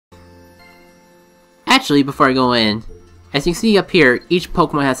actually, before I go in, as you see up here, each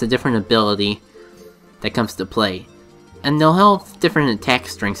Pokemon has a different ability that comes to play. And they'll have different attack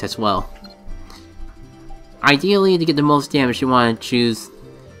strengths as well. Ideally, to get the most damage, you want to choose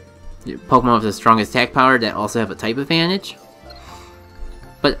Pokemon with the strongest attack power that also have a type advantage.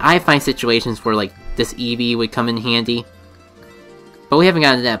 But I find situations where like this Eevee would come in handy. But we haven't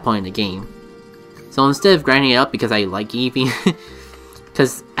gotten to that point in the game. So instead of grinding it up because I like Eevee,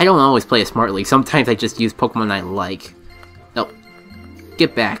 because I don't always play it smartly, sometimes I just use Pokemon I like. Oh,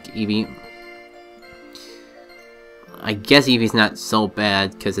 get back, Eevee. I guess Eevee's not so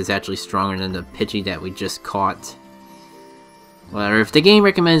bad because it's actually stronger than the Pidgey that we just caught. Whatever, if the game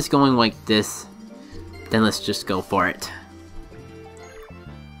recommends going like this, then let's just go for it.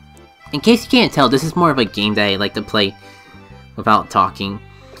 In case you can't tell, this is more of a game that I like to play without talking.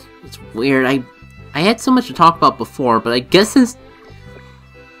 It's weird, I had so much to talk about before, but I guess since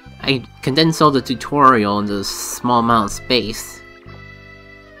I condensed all the tutorial into a small amount of space,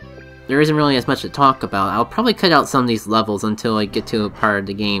 there isn't really as much to talk about. I'll probably cut out some of these levels until I get to a part of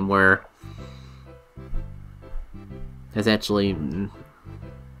the game where there's actually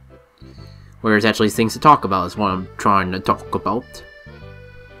things to talk about, is what I'm trying to talk about.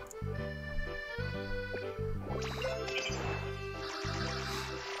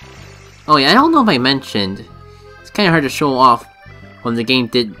 Oh yeah, I don't know if I mentioned, it's kind of hard to show off when the game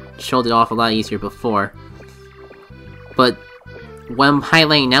showed it off a lot easier before. But when I'm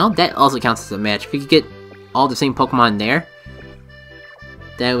highlighting now, that also counts as a match. If you could get all the same Pokemon there,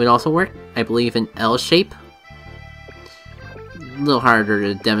 that would also work. I believe in L shape. A little harder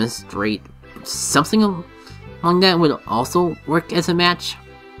to demonstrate. Something along that would also work as a match.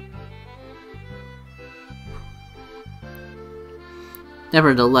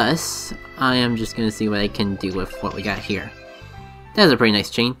 Nevertheless, I am just gonna see what I can do with what we got here. That was a pretty nice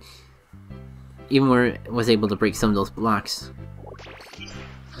chain. Even where it was able to break some of those blocks.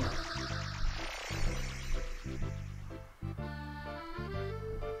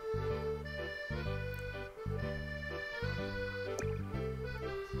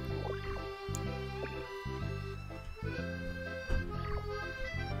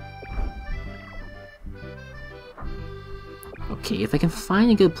 Okay, if I can find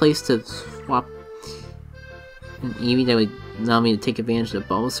a good place to swap an Eevee that would allow me to take advantage of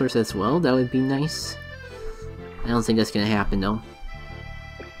the Bulbasaur as well, that would be nice. I don't think that's gonna happen though.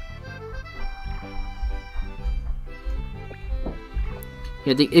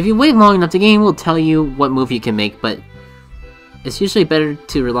 Yeah, if you wait long enough, the game will tell you what move you can make, but it's usually better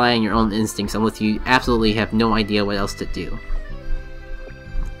to rely on your own instincts unless you absolutely have no idea what else to do.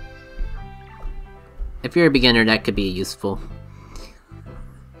 If you're a beginner, that could be a useful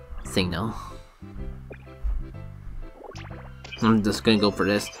thing though. I'm just gonna go for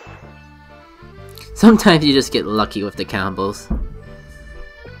this. Sometimes you just get lucky with the combos.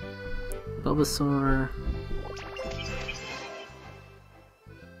 Bulbasaur.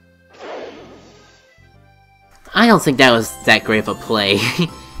 I don't think that was that great of a play.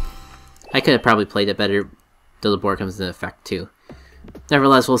 I could have probably played it better, though the board comes into effect too.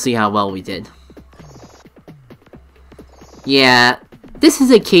 Nevertheless, we'll see how well we did. Yeah, this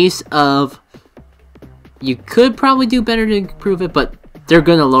is a case of you could probably do better to improve it, but they're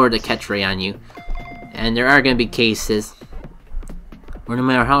gonna lower the catch rate on you. And there are gonna be cases where no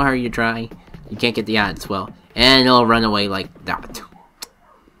matter how hard you try, you can't get the odds well. And it'll run away like that.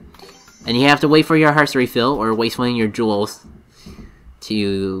 And you have to wait for your hearts to refill, or waste one of your jewels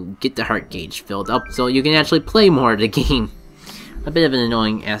to get the heart gauge filled up, so you can actually play more of the game. A bit of an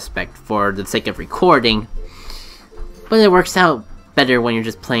annoying aspect for the sake of recording, but it works out better when you're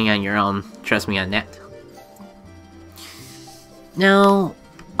just playing on your own, trust me on that. Now,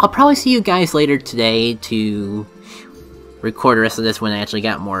 I'll probably see you guys later today to record the rest of this when I actually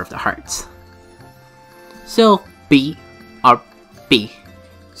got more of the hearts. So, BRB.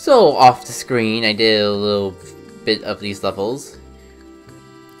 So, off the screen, I did a little bit of these levels.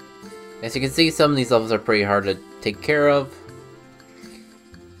 As you can see, some of these levels are pretty hard to take care of.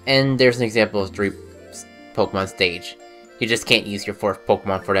 And there's an example of 3 Pokemon stage. You just can't use your 4th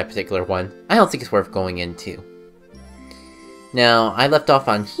Pokemon for that particular one. I don't think it's worth going into. Now, I left off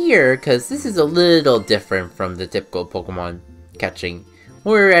on here because this is a little different from the typical Pokemon catching.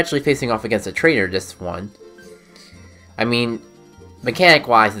 We're actually facing off against a trainer this one. I mean,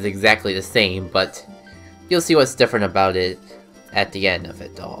 mechanic-wise it's exactly the same, but you'll see what's different about it at the end of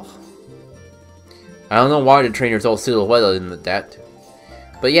it all. I don't know why the trainer's all silhouetted in that.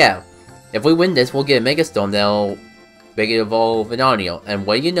 But yeah, if we win this, we'll get a Mega Stone that'll make it evolve an Arniel. And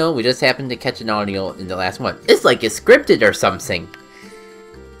what do you know, we just happened to catch an Arniel in the last one. It's like it's scripted or something.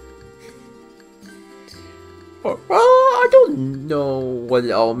 I don't know what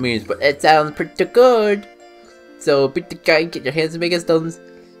it all means, but it sounds pretty good. So beat the guy, get your hands on Mega Stones,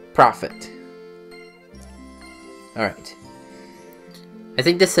 profit. Alright. I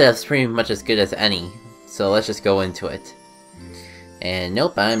think this setup's pretty much as good as any, so let's just go into it. And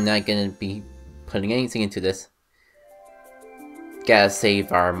nope, I'm not gonna be putting anything into this. Gotta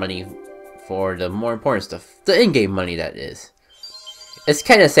save our money for the more important stuff. The in-game money, that is. It's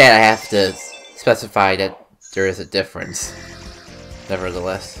kinda sad I have to specify that there is a difference,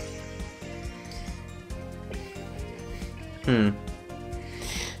 nevertheless.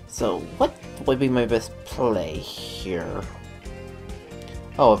 So, what would be my best play here?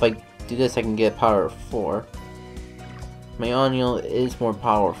 Oh, if I do this I can get power of 4. My Onionil is more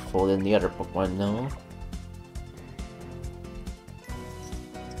powerful than the other Pokemon, no?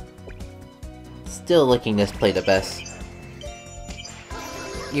 Still liking this play the best.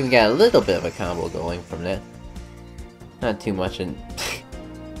 Even got a little bit of a combo going from that. Not too much and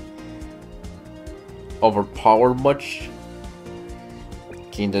overpower much.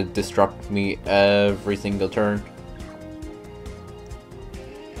 Kinda disrupt me every single turn.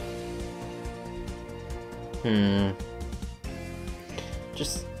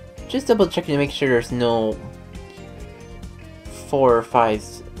 Just double checking to make sure there's no 4 or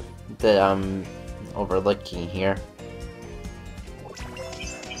 5s that I'm overlooking here.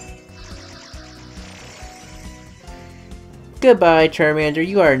 Goodbye, Charmander.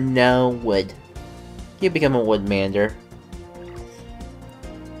 You are now wood. You become a Woodmander.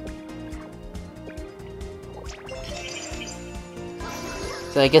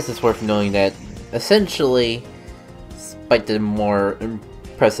 So I guess it's worth knowing that, essentially, despite the more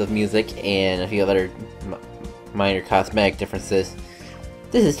impressive music and a few other minor cosmetic differences,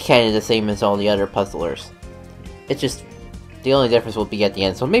 this is kind of the same as all the other puzzlers. It's just, the only difference will be at the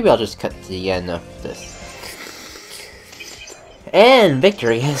end, so maybe I'll just cut to the end of this. And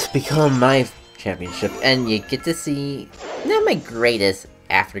victory has become my championship, and you get to see, not my greatest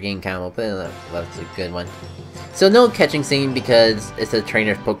after-game combo, but that's a good one. So no catching scene because it's a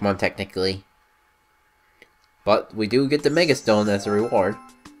trainer's Pokemon technically. But we do get the Mega Stone as a reward.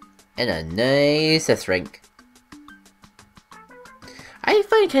 And a nice S-Rank. I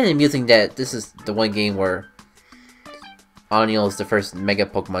find it kind of amusing that this is the one game where Onionil is the first Mega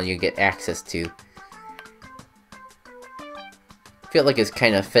Pokemon you get access to. I feel like it's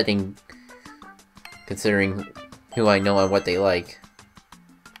kind of fitting considering who I know and what they like.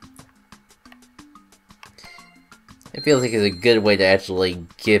 It feels like it's a good way to actually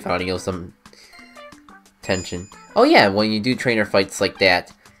give Onionil some attention. Oh yeah, when you do trainer fights like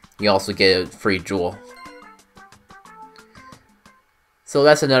that, you also get a free jewel. So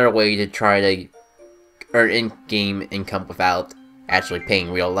that's another way to try to earn in-game income without actually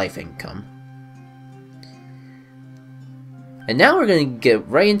paying real-life income. And now we're going to get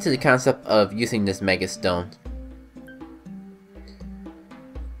right into the concept of using this Mega Stone.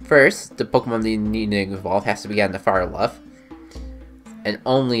 First, the Pokemon that you need to evolve has to be on the far left, and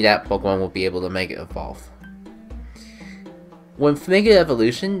only that Pokemon will be able to Mega Evolve. With Mega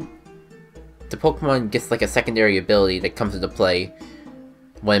Evolution, the Pokemon gets like a secondary ability that comes into play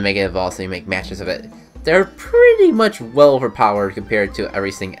when Mega Evolves and you make matches of it. They're pretty much well overpowered compared to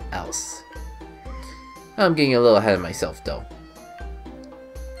everything else. I'm getting a little ahead of myself though.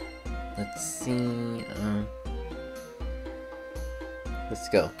 Let's see, let's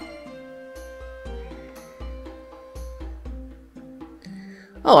go.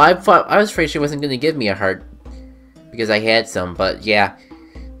 Oh, I was afraid she wasn't going to give me a heart because I had some, but yeah.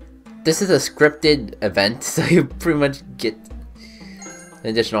 This is a scripted event, so you pretty much get an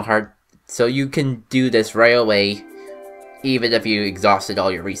additional heart. So you can do this right away, even if you exhausted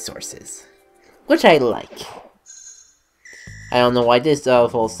all your resources. Which I like. I don't know why this out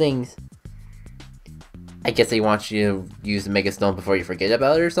of all things. I guess they want you to use the Mega Stone before you forget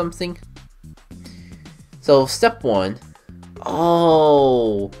about it or something. So, step 1.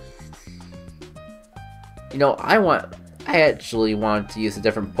 Oh! You know, I actually want to use a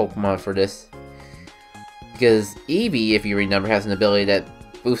different Pokemon for this. Because Eevee, if you remember, has an ability that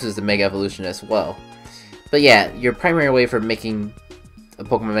boosts the Mega Evolution as well. But yeah, your primary way for making a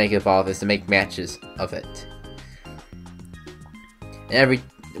Pokemon Mega Evolve is to make matches of it. And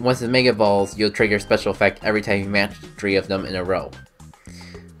once it Mega Evolves, you'll trigger a special effect every time you match 3 of them in a row.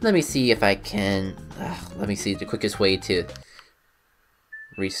 Let me see if I can... let me see the quickest way to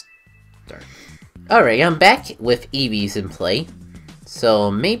restart. Alright, I'm back with Eevees in play. So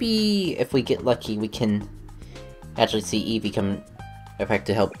maybe if we get lucky, we can actually see Eevee come effect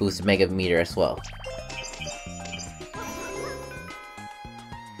to help boost Mega Meter as well.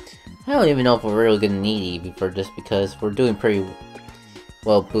 I don't even know if we're really gonna need Eevee for this because we're doing pretty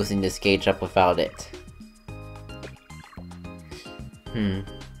well boosting this gauge up without it.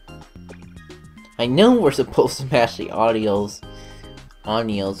 I know we're supposed to match the audios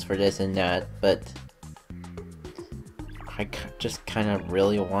for this and that, but I just kind of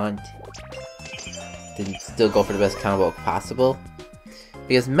really want to still go for the best combo possible.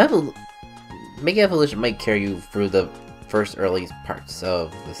 Because Mega Evolution might carry you through the first early parts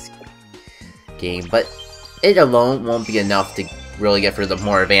of this game, but it alone won't be enough to really get through the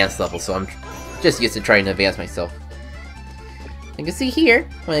more advanced levels, so I'm just used to trying to advance myself. You can see here,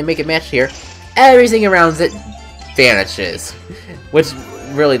 when I make a match here, everything around it vanishes, which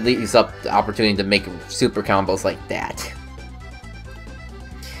really leaves up the opportunity to make super combos like that.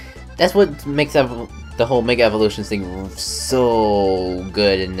 That's what makes the whole Mega Evolution thing so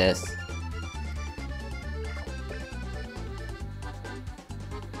good in this.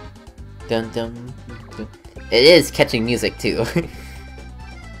 Dun dun dun. It is catching music too.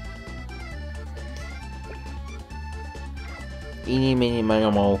 Eeny, meeny, miny,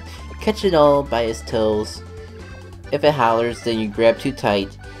 moe. Catch it all by its toes. If it hollers, then you grab too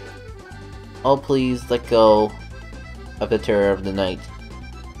tight. Oh, please let go of the terror of the night.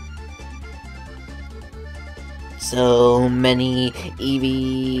 So many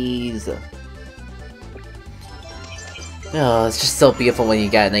Eevees. Oh, it's just so beautiful when you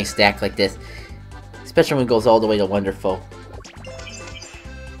got a nice stack like this. Especially when it goes all the way to Wonderful.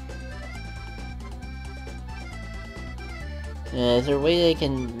 Is there a way that I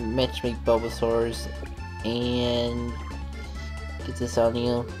can matchmake Bulbasaurs and get this on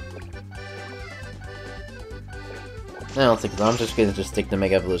you? I don't think so. I'm just gonna stick to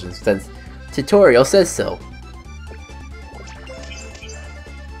Mega Evolution since tutorial says so.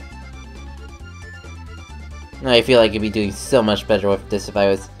 I feel like I'd be doing so much better with this if I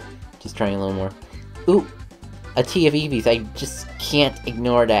was just trying a little more. Ooh! A Tea of Eevees. I just can't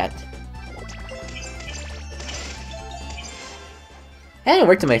ignore that. And it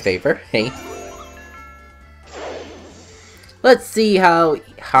worked in my favor. Hey. Let's see how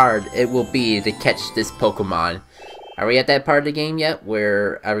hard it will be to catch this Pokemon. Are we at that part of the game yet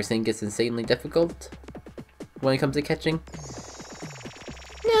where everything gets insanely difficult when it comes to catching?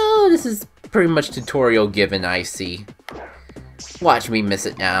 No, this is pretty much tutorial given, I see. Watch me miss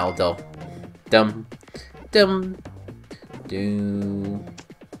it now, though. Dum. Dum. Do.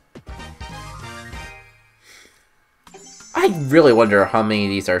 I really wonder how many of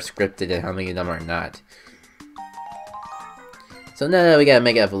these are scripted and how many of them are not. So now that we got a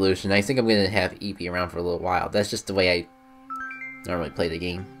Mega Evolution, I think I'm gonna have Eevee around for a little while. That's just the way I normally play the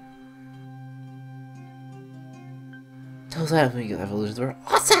game. Those Mega Evolutions were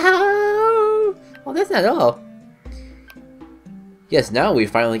awesome! Oh, that's not all. Yes, now we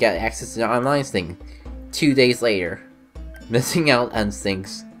finally got access to the online thing. 2 days later. Missing out on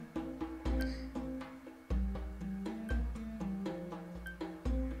things.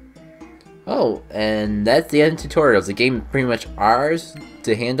 Oh, and that's the end of tutorials. The game is pretty much ours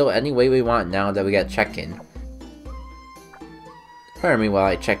to handle any way we want now that we got check-in. Pardon me while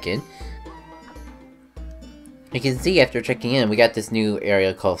I check in. You can see after checking in, we got this new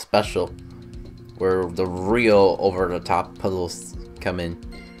area called Special, where the real over-the-top puzzles come in.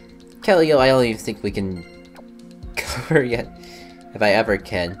 Kellyo, I don't even think we can cover yet, if I ever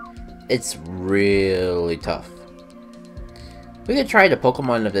can. It's really tough. We could try the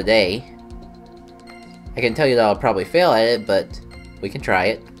Pokemon of the day. I can tell you that I'll probably fail at it, but we can try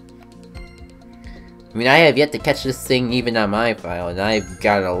it. I mean, I have yet to catch this thing even on my file, and I've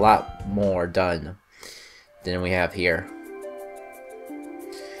got a lot more done than we have here.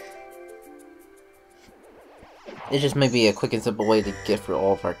 It just may be a quick and simple way to get through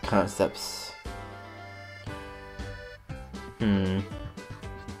all of our concepts.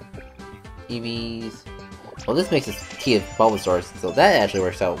 Eevees. Well, this makes a Tea of Bulbasaur, so that actually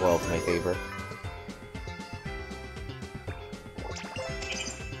works out well to my favor.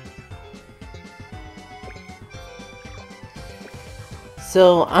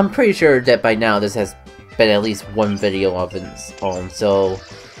 So, I'm pretty sure that by now this has been at least one video of its own, so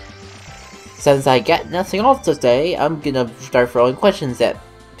since I got nothing else to say, I'm gonna start throwing questions at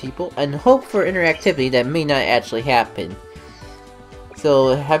people and hope for interactivity that may not actually happen.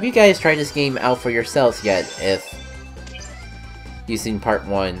 So, have you guys tried this game out for yourselves yet, if you've seen part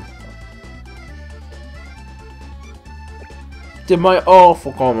 1? Did my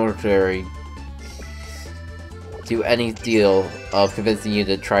awful commentary do any deal of convincing you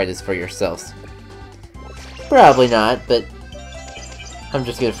to try this for yourselves? Probably not, but I'm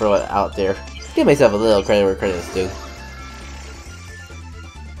just gonna throw it out there. Give myself a little credit where credit's due.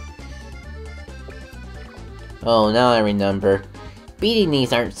 Oh, now I remember. Beating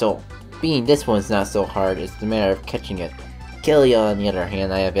this one's not so hard, it's the matter of catching it. Killia, on the other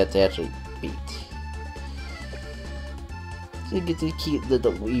hand, I have yet to actually beat. So you get to keep the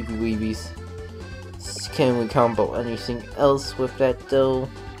weebies. Can we combo anything else with that though?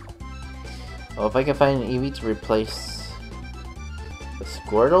 Oh, if I can find an Eevee to replace the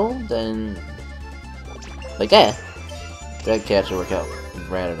Squirtle, then like that. That could actually work out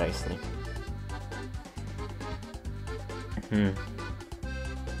rather nicely.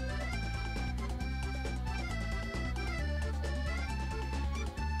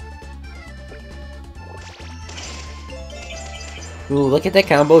 Ooh, look at that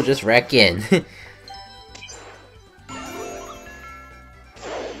combo just rack in.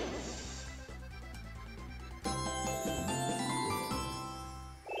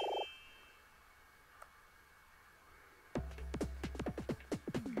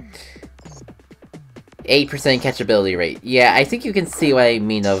 8% catchability rate. Yeah, I think you can see what I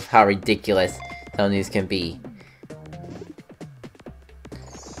mean of how ridiculous some of these can be.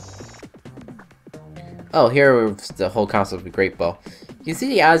 Oh, here's the whole concept of the Great Ball. You can see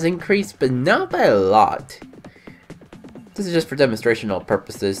the odds increase, but not by a lot. This is just for demonstrational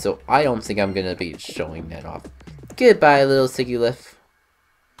purposes, so I don't think I'm gonna be showing that off. Goodbye, little Sigilyph.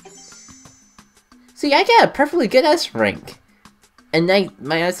 See, I got a perfectly good S rank. And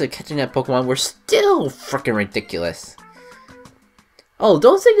my odds of catching that Pokemon were still freaking ridiculous. Oh,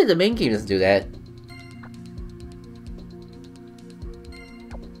 don't think that the main game doesn't do that.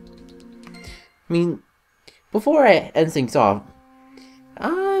 I mean, before I end things off,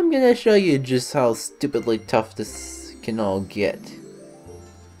 I'm gonna show you just how stupidly tough this can all get.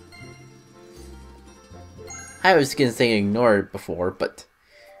 I was gonna say ignore it before, but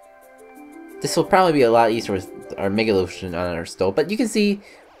this will probably be a lot easier with our Mega Evolution on our stove. But you can see,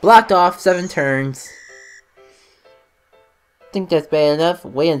 blocked off 7 turns. Think that's bad enough?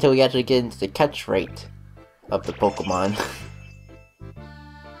 Wait until we actually get into the catch rate of the Pokemon.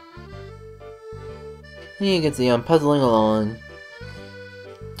 You can see I'm puzzling along,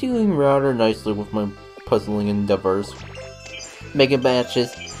 doing rather nicely with my puzzling endeavors. Making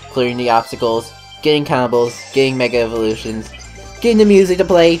matches, clearing the obstacles, getting combos, getting Mega Evolutions, getting the music to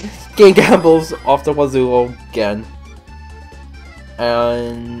play, getting combos off the wazoo again.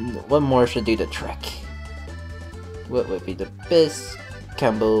 And one more should do the trick. What would be the best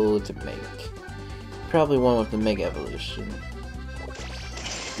combo to make? Probably one with the Mega Evolution.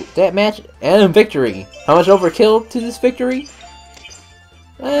 That match and victory. How much overkill to this victory?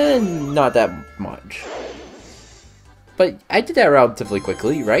 Not that much. But I did that relatively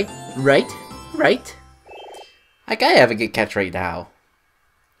quickly, right? Right? I gotta have a good catch rate now.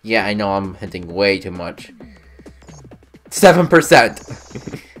 Yeah, I know I'm hinting way too much.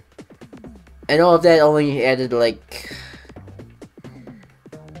 7%! And all of that only added like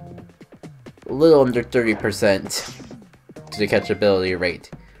a little under 30% to the catchability rate.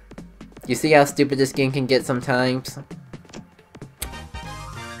 You see how stupid this game can get sometimes?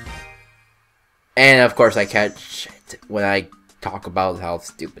 And of course I catch it when I talk about how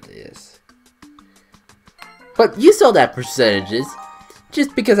stupid it is. But you saw that percentages.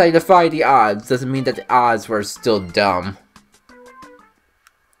 Just because I defy the odds doesn't mean that the odds were still dumb.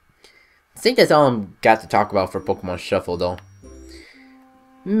 I think that's all I've got to talk about for Pokemon Shuffle though.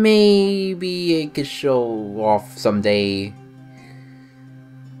 Maybe I could show off someday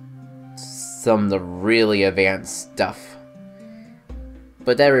some of the really advanced stuff.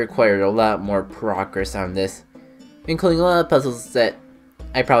 But that required a lot more progress on this, including a lot of puzzles that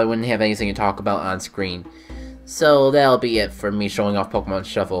I probably wouldn't have anything to talk about on screen. So that'll be it for me showing off Pokemon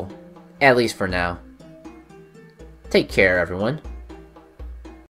Shuffle, at least for now. Take care, everyone.